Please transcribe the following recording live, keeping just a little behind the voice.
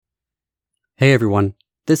Hey everyone,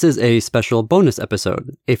 this is a special bonus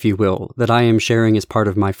episode, if you will, that I am sharing as part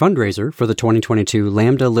of my fundraiser for the 2022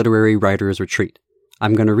 Lambda Literary Writers Retreat.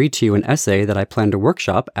 I'm going to read to you an essay that I plan to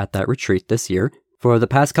workshop at that retreat this year. For the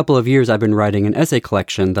past couple of years, I've been writing an essay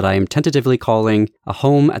collection that I am tentatively calling A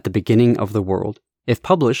Home at the Beginning of the World. If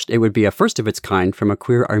published, it would be a first of its kind from a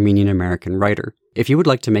queer Armenian-American writer. If you would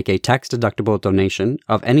like to make a tax-deductible donation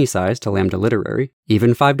of any size to Lambda Literary,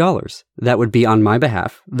 even $5, that would be on my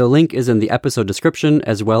behalf. The link is in the episode description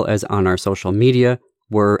as well as on our social media.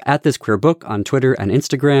 We're at This Queer Book on Twitter and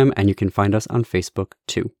Instagram, and you can find us on Facebook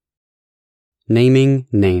too. Naming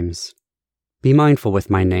names. Be mindful with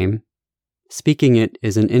my name. Speaking it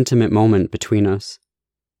is an intimate moment between us.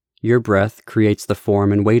 Your breath creates the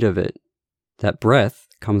form and weight of it. That breath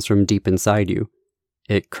comes from deep inside you.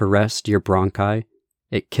 It caressed your bronchi.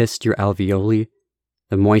 It kissed your alveoli.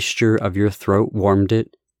 The moisture of your throat warmed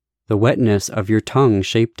it. The wetness of your tongue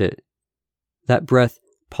shaped it. That breath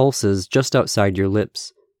pulses just outside your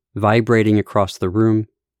lips, vibrating across the room,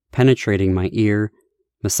 penetrating my ear,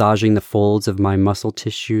 massaging the folds of my muscle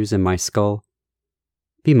tissues and my skull.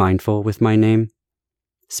 Be mindful with my name.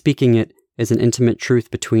 Speaking it is an intimate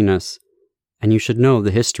truth between us, and you should know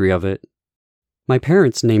the history of it. My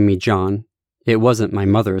parents named me John. It wasn't my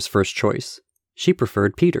mother's first choice. She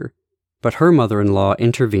preferred Peter, but her mother-in-law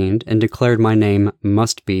intervened and declared my name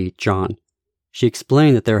must be John. She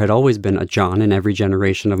explained that there had always been a John in every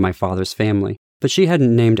generation of my father's family, but she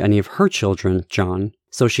hadn't named any of her children John,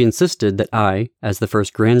 so she insisted that I, as the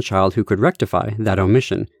first grandchild who could rectify that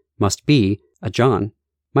omission, must be a John.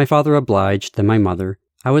 My father obliged, then my mother.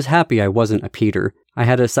 I was happy I wasn't a Peter. I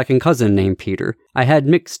had a second cousin named Peter. I had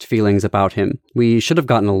mixed feelings about him. We should have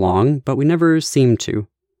gotten along, but we never seemed to.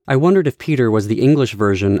 I wondered if Peter was the English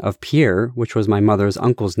version of Pierre, which was my mother's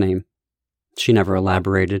uncle's name. She never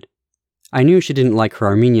elaborated. I knew she didn't like her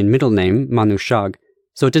Armenian middle name, Manushag,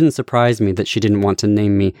 so it didn't surprise me that she didn't want to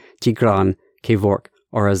name me Tigran, Kevork,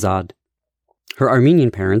 or Azad. Her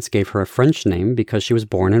Armenian parents gave her a French name because she was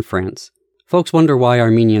born in France. Folks wonder why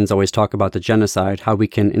Armenians always talk about the genocide, how we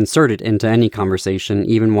can insert it into any conversation,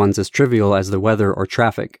 even ones as trivial as the weather or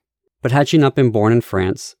traffic. But had she not been born in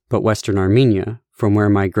France, but Western Armenia, from where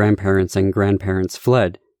my grandparents and grandparents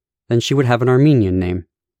fled, then she would have an Armenian name.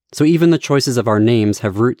 So even the choices of our names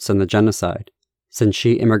have roots in the genocide. Since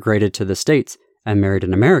she immigrated to the States and married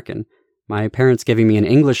an American, my parents giving me an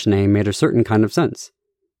English name made a certain kind of sense.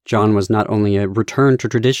 John was not only a return to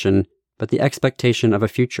tradition, but the expectation of a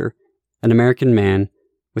future. An American man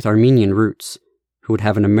with Armenian roots who would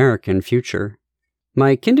have an American future.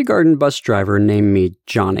 My kindergarten bus driver named me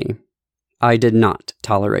Johnny. I did not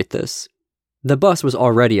tolerate this. The bus was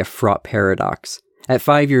already a fraught paradox. At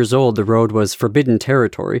 5 years old, the road was forbidden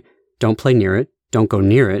territory. Don't play near it, don't go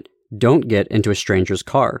near it, don't get into a stranger's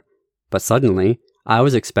car. But suddenly, I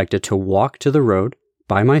was expected to walk to the road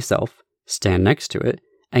by myself, stand next to it,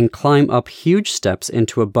 and climb up huge steps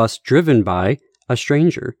into a bus driven by a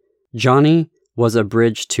stranger. Johnny was a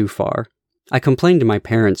bridge too far. I complained to my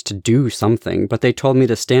parents to do something, but they told me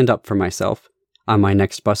to stand up for myself. On my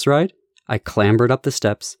next bus ride, I clambered up the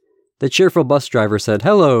steps. The cheerful bus driver said,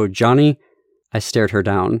 "Hello, Johnny." I stared her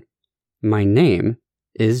down. My name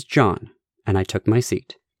is John, and I took my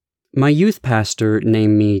seat. My youth pastor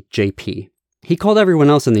named me JP. He called everyone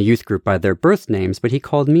else in the youth group by their birth names, but he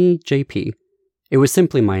called me JP. It was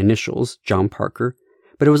simply my initials, John Parker.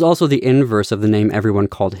 But it was also the inverse of the name everyone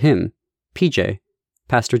called him, PJ,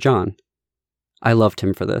 Pastor John. I loved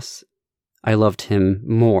him for this. I loved him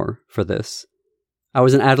more for this. I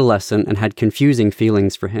was an adolescent and had confusing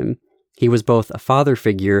feelings for him. He was both a father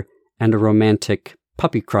figure and a romantic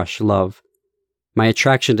puppy crush love. My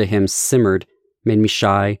attraction to him simmered, made me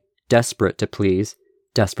shy, desperate to please,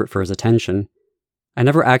 desperate for his attention. I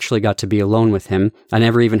never actually got to be alone with him. I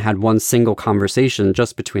never even had one single conversation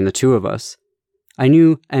just between the two of us. I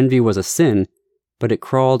knew envy was a sin, but it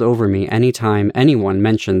crawled over me any time anyone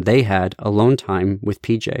mentioned they had alone time with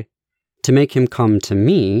PJ. To make him come to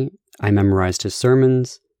me, I memorized his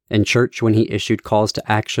sermons. In church, when he issued calls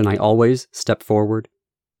to action, I always stepped forward.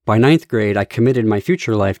 By 9th grade, I committed my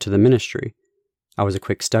future life to the ministry. I was a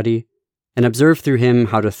quick study, and observed through him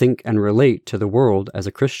how to think and relate to the world as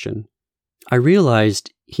a Christian. I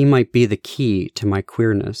realized he might be the key to my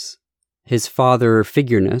queerness. His father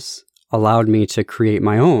figureness allowed me to create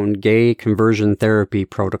my own gay conversion therapy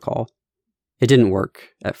protocol. It didn't work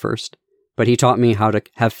at first, but he taught me how to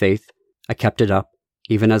have faith. I kept it up,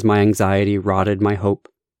 even as my anxiety rotted my hope.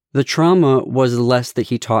 The trauma was less that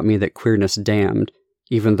he taught me that queerness damned,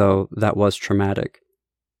 even though that was traumatic.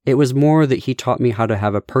 It was more that he taught me how to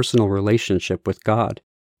have a personal relationship with God,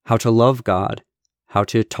 how to love God, how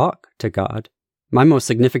to talk to God. My most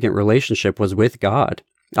significant relationship was with God.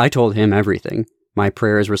 I told him everything. My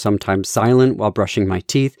prayers were sometimes silent while brushing my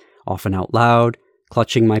teeth, often out loud,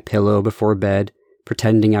 clutching my pillow before bed,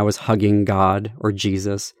 pretending I was hugging God or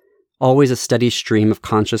Jesus. Always a steady stream of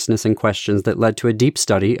consciousness and questions that led to a deep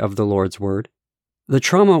study of the Lord's Word. The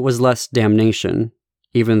trauma was less damnation,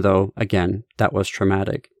 even though, again, that was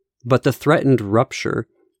traumatic, but the threatened rupture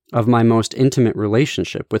of my most intimate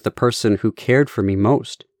relationship with the person who cared for me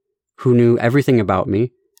most, who knew everything about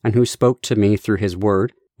me, and who spoke to me through his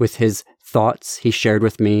word, with his thoughts he shared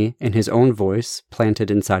with me in his own voice planted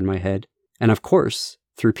inside my head, and of course,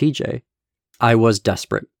 through PJ. I was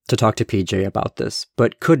desperate to talk to PJ about this,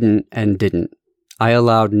 but couldn't and didn't. I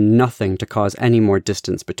allowed nothing to cause any more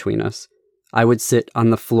distance between us. I would sit on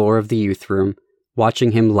the floor of the youth room,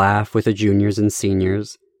 watching him laugh with the juniors and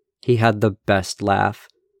seniors. He had the best laugh.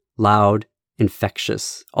 Loud,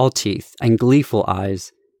 infectious, all teeth, and gleeful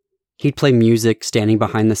eyes. He'd play music standing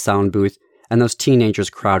behind the sound booth, and those teenagers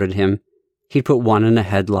crowded him. He'd put one in a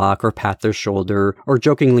headlock or pat their shoulder or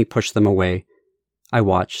jokingly push them away. I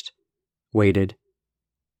watched, waited.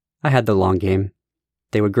 I had the long game.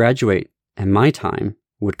 They would graduate, and my time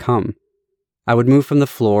would come. I would move from the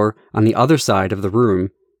floor on the other side of the room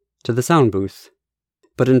to the sound booth.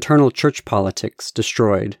 But internal church politics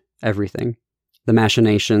destroyed everything. The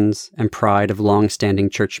machinations and pride of long-standing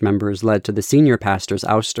church members led to the senior pastor's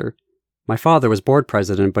ouster. My father was board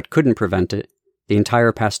president but couldn't prevent it. The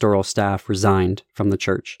entire pastoral staff resigned from the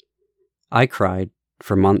church. I cried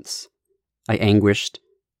for months. I anguished.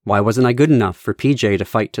 Why wasn't I good enough for PJ to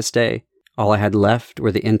fight to stay? All I had left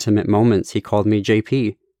were the intimate moments he called me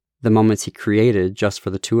JP, the moments he created just for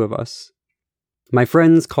the two of us. My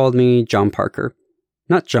friends called me John Parker.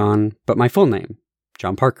 Not John, but my full name,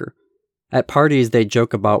 John Parker. At parties, they'd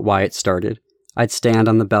joke about why it started. I'd stand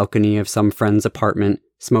on the balcony of some friend's apartment,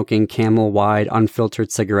 smoking Camel-wide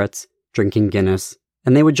unfiltered cigarettes, drinking Guinness,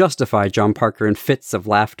 and they would justify John Parker in fits of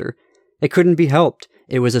laughter. It couldn't be helped.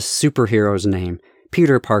 It was a superhero's name.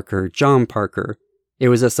 Peter Parker, John Parker. It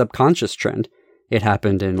was a subconscious trend. It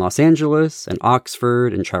happened in Los Angeles, in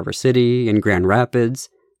Oxford, in Traverse City, in Grand Rapids.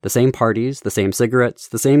 The same parties, the same cigarettes,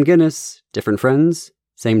 the same Guinness, different friends,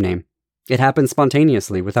 same name. It happened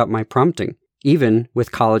spontaneously without my prompting, even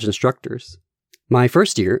with college instructors. My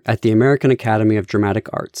first year at the American Academy of Dramatic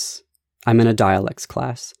Arts, I'm in a dialects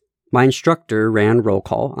class. My instructor ran roll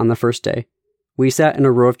call on the first day. We sat in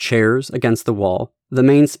a row of chairs against the wall, the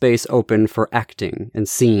main space open for acting and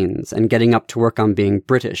scenes and getting up to work on being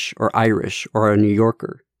British or Irish or a New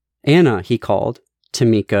Yorker. Anna, he called,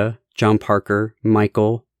 Tamika, John Parker,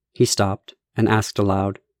 Michael. He stopped and asked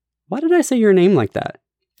aloud, "Why did I say your name like that?"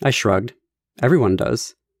 I shrugged. Everyone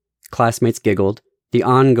does. Classmates giggled, the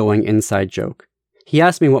ongoing inside joke. He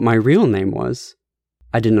asked me what my real name was.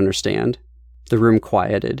 I didn't understand. The room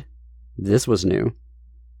quieted. This was new.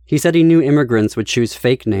 He said he knew immigrants would choose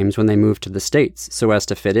fake names when they moved to the States so as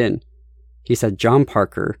to fit in. He said John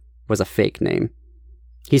Parker was a fake name.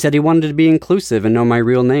 He said he wanted to be inclusive and know my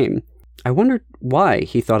real name. I wondered why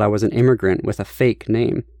he thought I was an immigrant with a fake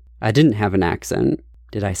name. I didn't have an accent.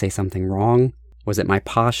 Did I say something wrong? Was it my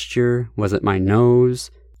posture? Was it my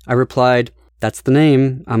nose? I replied, "That's the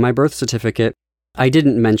name on my birth certificate." I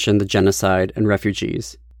didn't mention the genocide and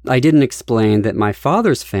refugees. I didn't explain that my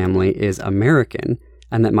father's family is American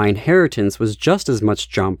and that my inheritance was just as much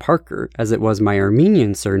John Parker as it was my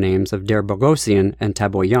Armenian surnames of Der Bogosian and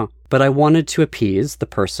Taboyan. But I wanted to appease the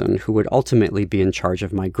person who would ultimately be in charge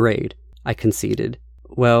of my grade. I conceded.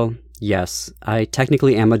 Well, yes, I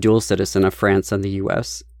technically am a dual citizen of France and the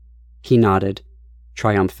US. He nodded,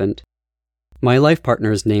 triumphant. My life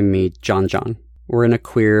partners named me John John. We're in a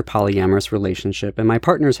queer, polyamorous relationship, and my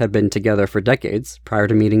partners had been together for decades prior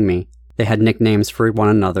to meeting me. They had nicknames for one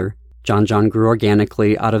another. John John grew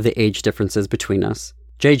organically out of the age differences between us.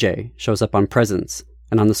 JJ shows up on presents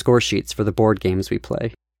and on the score sheets for the board games we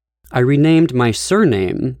play. I renamed my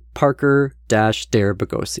surname Parker-Der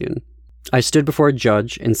Bogosian. I stood before a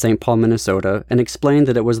judge in St. Paul, Minnesota, and explained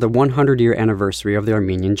that it was the 100-year anniversary of the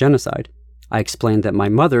Armenian genocide. I explained that my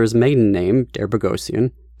mother's maiden name, Der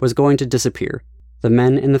Bogosian, was going to disappear. The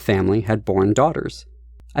men in the family had borne daughters.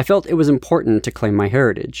 I felt it was important to claim my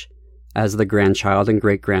heritage. As the grandchild and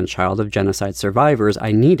great-grandchild of genocide survivors,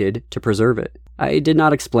 I needed to preserve it. I did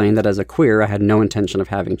not explain that as a queer I had no intention of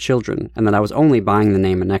having children, and that I was only buying the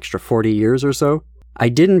name an extra 40 years or so. I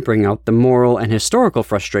didn't bring out the moral and historical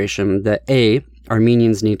frustration that A,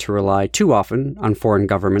 Armenians need to rely too often on foreign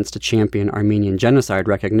governments to champion Armenian genocide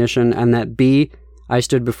recognition, and that B, I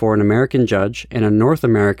stood before an American judge in a North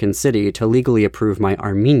American city to legally approve my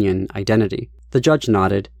Armenian identity. The judge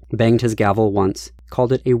nodded, banged his gavel once,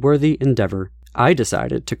 called it a worthy endeavor. I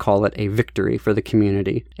decided to call it a victory for the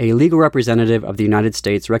community. A legal representative of the United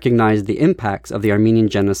States recognized the impacts of the Armenian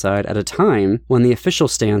genocide at a time when the official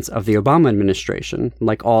stance of the Obama administration,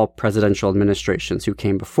 like all presidential administrations who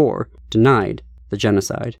came before, denied the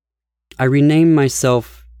genocide. I renamed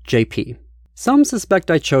myself JP. Some suspect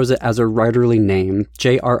I chose it as a writerly name,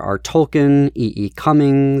 J.R.R. Tolkien, E.E.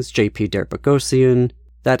 Cummings, J.P. Boghossian.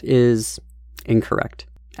 That is incorrect.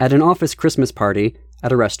 At an office Christmas party,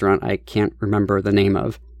 at a restaurant I can't remember the name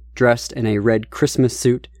of, dressed in a red Christmas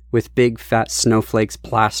suit with big fat snowflakes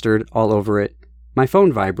plastered all over it, my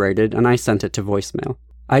phone vibrated and I sent it to voicemail.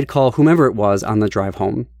 I'd call whomever it was on the drive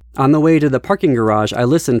home. On the way to the parking garage, I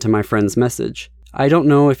listened to my friend's message. I don't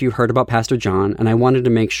know if you heard about Pastor John, and I wanted to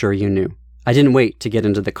make sure you knew. I didn't wait to get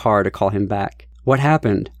into the car to call him back. What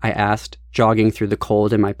happened? I asked, jogging through the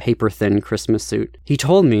cold in my paper-thin Christmas suit. He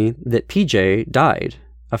told me that PJ died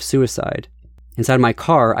of suicide. Inside my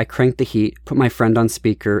car, I cranked the heat, put my friend on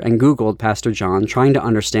speaker, and Googled Pastor John, trying to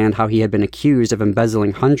understand how he had been accused of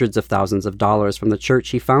embezzling hundreds of thousands of dollars from the church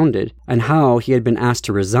he founded, and how he had been asked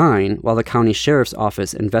to resign while the county sheriff's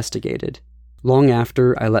office investigated. Long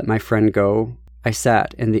after I let my friend go, I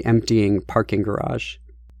sat in the emptying parking garage.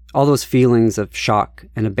 All those feelings of shock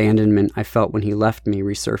and abandonment I felt when he left me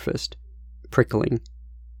resurfaced, prickling.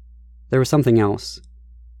 There was something else.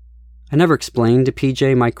 I never explained to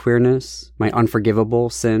PJ my queerness, my unforgivable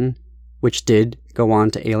sin, which did go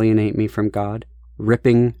on to alienate me from God,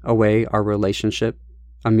 ripping away our relationship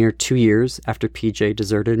a mere 2 years after PJ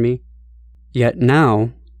deserted me. Yet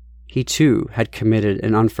now, he too had committed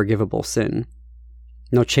an unforgivable sin.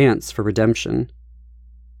 No chance for redemption.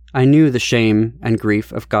 I knew the shame and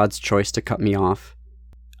grief of God's choice to cut me off.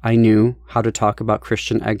 I knew how to talk about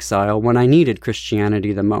Christian exile when I needed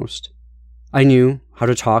Christianity the most. I knew how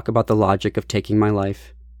to talk about the logic of taking my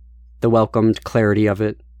life, the welcomed clarity of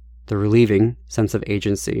it, the relieving sense of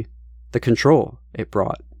agency, the control it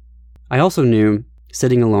brought. I also knew,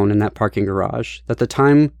 sitting alone in that parking garage, that the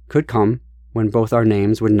time could come when both our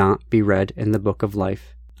names would not be read in the book of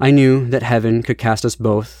life. I knew that heaven could cast us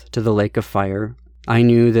both to the lake of fire. I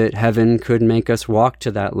knew that heaven could make us walk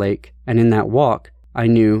to that lake, and in that walk, I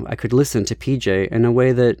knew I could listen to PJ in a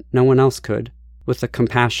way that no one else could, with the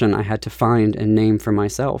compassion I had to find and name for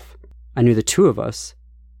myself. I knew the two of us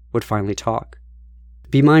would finally talk.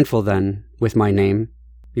 Be mindful then, with my name,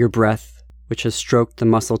 your breath, which has stroked the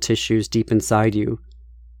muscle tissues deep inside you,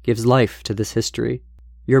 gives life to this history.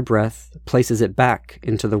 Your breath places it back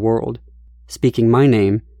into the world. Speaking my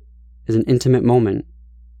name is an intimate moment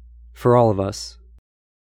for all of us.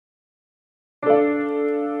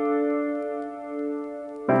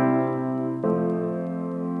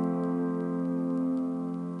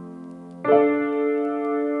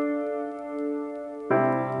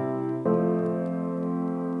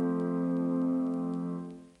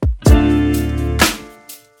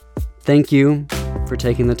 Thank you for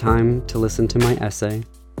taking the time to listen to my essay.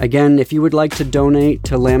 Again, if you would like to donate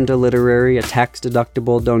to Lambda Literary, a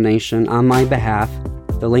tax-deductible donation on my behalf,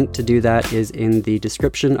 the link to do that is in the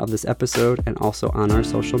description of this episode and also on our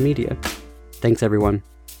social media. Thanks, everyone.